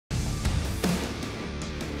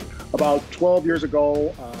About 12 years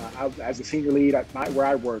ago, as a senior lead at where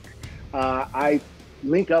I work, I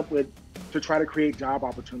link up with to try to create job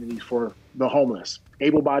opportunities for the homeless,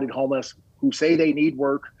 able-bodied homeless who say they need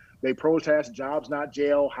work. They protest jobs, not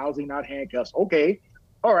jail, housing, not handcuffs. Okay,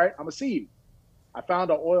 all right, I'm gonna see you. I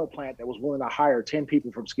found an oil plant that was willing to hire 10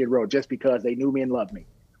 people from Skid Row just because they knew me and loved me.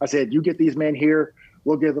 I said, you get these men here,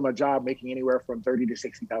 we'll give them a job making anywhere from $30,000 to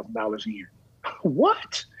 $60,000 a year.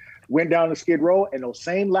 What? Went down to Skid Row, and those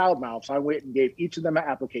same loudmouths, I went and gave each of them an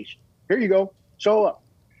application. Here you go, show up.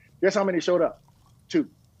 Guess how many showed up? 2.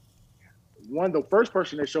 The first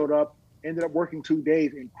person that showed up ended up working 2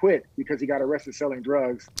 days and quit because he got arrested selling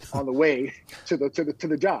drugs on the way to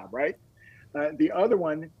the job, right? The other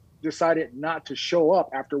one decided not to show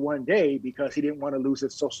up after 1 day because he didn't want to lose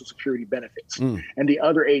his Social Security benefits. And the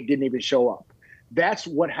other 8 didn't even show up. That's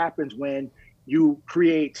what happens when you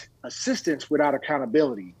create assistance without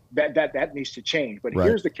accountability. That needs to change. But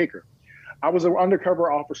Here's the kicker. I was an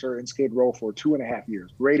undercover officer in Skid Row for 2.5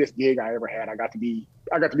 years. Greatest gig I ever had. I got to be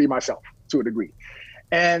myself to a degree.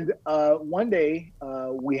 And one day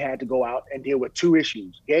we had to go out and deal with 2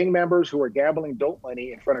 issues: gang members who were gambling dope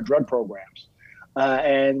money in front of drug programs.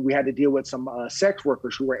 And we had to deal with some sex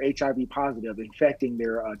workers who were HIV positive, infecting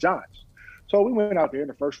their johns. So we went out there, and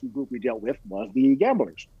the first group we dealt with was the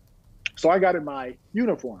gamblers. So I got in my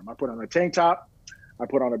uniform. I put on a tank top, I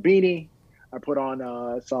put on a beanie, I put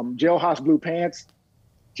on some jailhouse blue pants,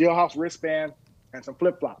 jailhouse wristband, and some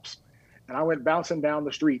flip-flops. And I went bouncing down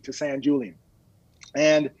the street to San Julian.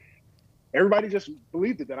 And everybody just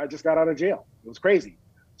believed it, that I just got out of jail. It was crazy.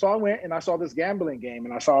 So I went and I saw this gambling game,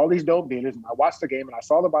 and I saw all these dope dealers, and I watched the game, and I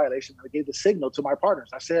saw the violation, and I gave the signal to my partners.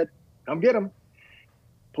 I said, come get them.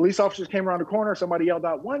 Police officers came around the corner. Somebody yelled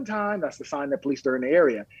out 1 time. That's the sign that police are in the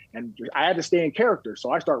area. And I had to stay in character. So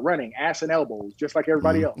I start running ass and elbows, just like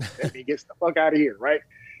everybody else. And he gets the fuck out of here, right?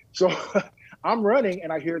 So I'm running,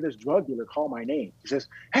 and I hear this drug dealer call my name. He says,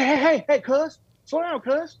 hey, cuz, slow down,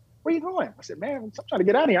 cuz. Where you going? I said, man, I'm trying to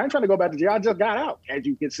get out of here. I ain't trying to go back to jail. I just got out, as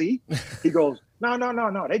you can see. He goes,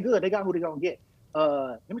 no. They good. They got who they gonna get.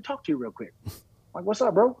 Let me talk to you real quick. I'm like, what's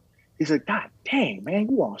up, bro? He said, God dang, man,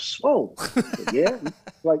 you on swole. I said, yeah.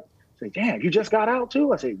 I said, damn, you just got out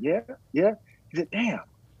too? I said, yeah. He said, damn,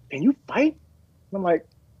 can you fight? I'm like,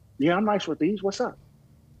 yeah, I'm nice with these. What's up?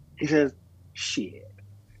 He says, shit,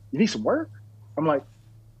 you need some work? I'm like,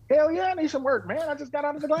 hell yeah, I need some work, man. I just got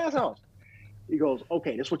out of the glass house. He goes,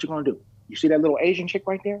 okay, this is what you're gonna do. You see that little Asian chick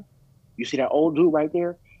right there? You see that old dude right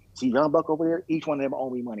there? See young buck over there? Each one of them owe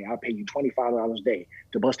me money. I'll pay you $25 a day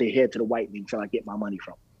to bust their head to the white meat until I get my money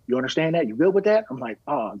from them. You understand that? You good with that? I'm like,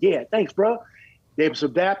 oh, yeah, thanks, bro. Gave him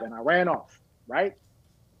some dap, and I ran off, right?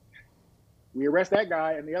 We arrest that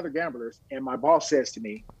guy and the other gamblers, and my boss says to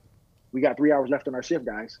me, we got 3 hours left on our shift,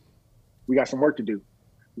 guys. We got some work to do.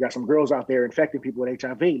 We got some girls out there infecting people with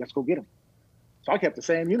HIV. Let's go get them. So I kept the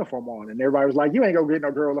same uniform on, and everybody was like, you ain't gonna get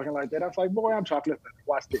no girl looking like that. I was like, boy, I'm chocolate.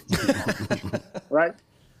 Watch this. Right?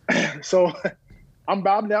 So I'm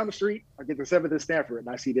bobbing down the street. I get to 7th and Stanford, and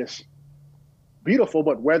I see this beautiful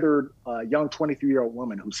but weathered young 23-year-old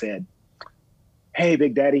woman who said, hey,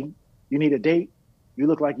 Big Daddy, you need a date? You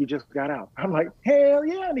look like you just got out. I'm like, hell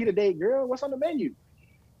yeah, I need a date, girl. What's on the menu?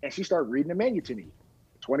 And she started reading the menu to me.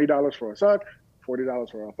 $20 for a suck, $40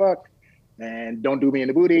 for a fuck, and don't do me in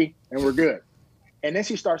the booty, and we're good. And then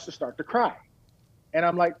she starts to cry. And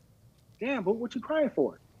I'm like, damn, but what you crying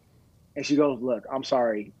for? And she goes, look, I'm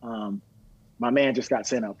sorry. My man just got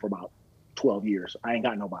sent up for about 12 years. I ain't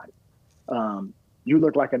got nobody. You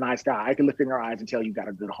look like a nice guy. I can look in your eyes and tell you got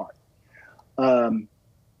a good heart.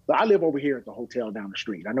 But I live over here at the hotel down the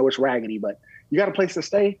street. I know it's raggedy, but you got a place to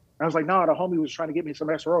stay? And I was like, no, the homie was trying to get me some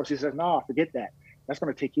SRO. She says, no, forget that. That's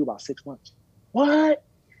going to take you about 6 months. What?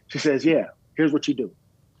 She says, yeah, here's what you do.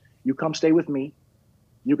 You come stay with me.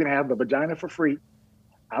 You can have the vagina for free.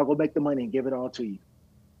 I'll go make the money and give it all to you.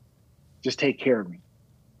 Just take care of me.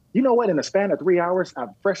 You know what? In the span of 3 hours,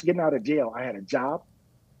 I'm fresh getting out of jail. I had a job,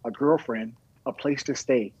 a girlfriend, a place to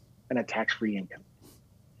stay, and a tax-free income.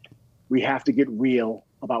 We have to get real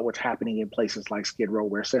about what's happening in places like Skid Row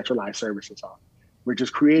where centralized services are. We're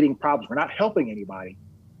just creating problems. We're not helping anybody.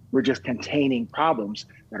 We're just containing problems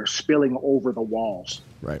that are spilling over the walls.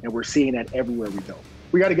 Right. And we're seeing that everywhere we go.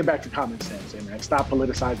 We got to get back to common sense and stop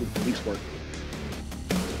politicizing police work.